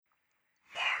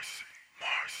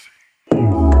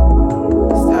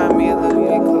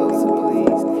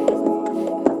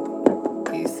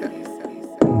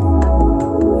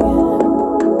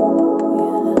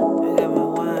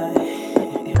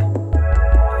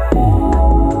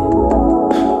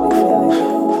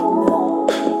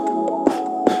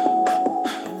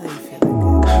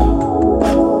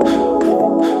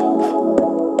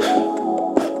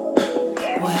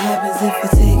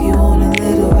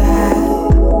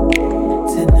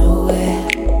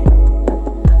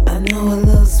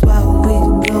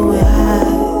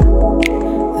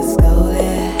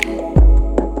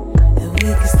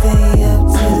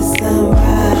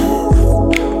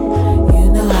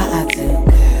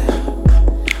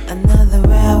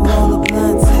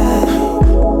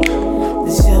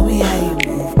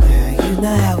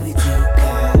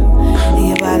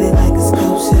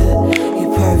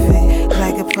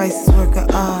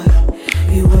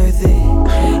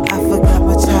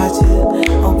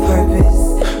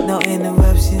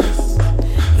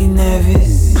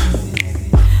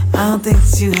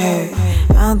you hurt.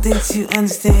 I don't think you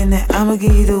understand that I'ma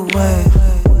give you the word.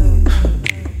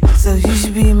 So you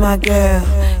should be my girl.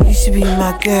 You should be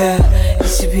my girl. You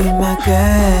should be my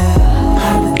girl.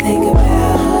 I've been thinking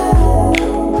about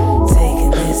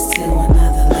taking this to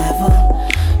another level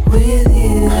with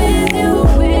you. With you,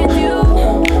 with you,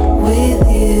 with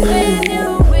you, with you,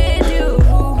 with you.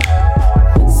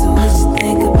 So what you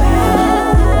think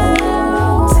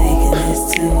about taking this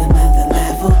to another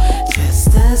level?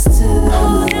 Just us two.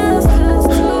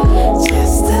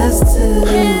 Just us two.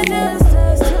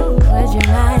 Would you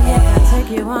mind if I take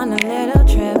you on a little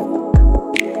trip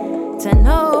to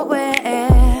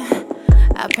nowhere?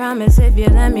 I promise if you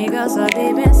let me go so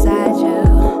deep inside you,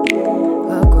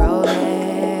 we'll grow there.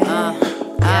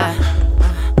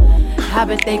 I've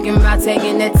been thinking about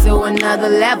taking it to another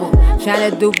level.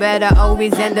 Trying to do better,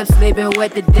 always end up sleeping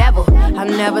with the devil. I'll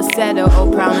never settle,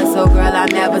 oh promise, oh girl, I'll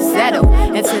never settle.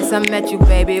 And since I met you,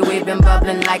 baby, we've been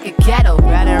bubbling like a kettle.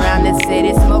 Riding around the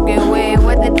city, smoking weed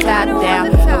with the top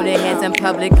down. Hold their hands in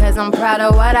public, cause I'm proud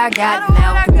of what I got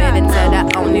now. Committed to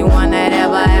the only one that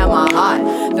ever had my heart.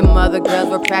 The mother girls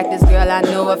were practice, girl, I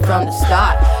knew it from the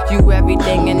start. You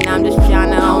everything and I'm just trying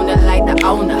to own it like the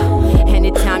owner.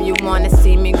 Anytime you wanna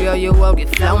see me, girl, you will get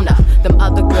flown up. Them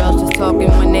other girls just talking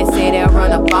when they say they'll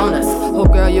run up on us. Oh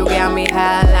girl, you got me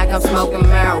high like I'm smoking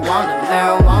marijuana.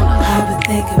 I've been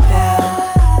thinking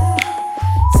about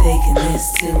taking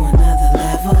this to another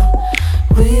level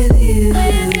with you.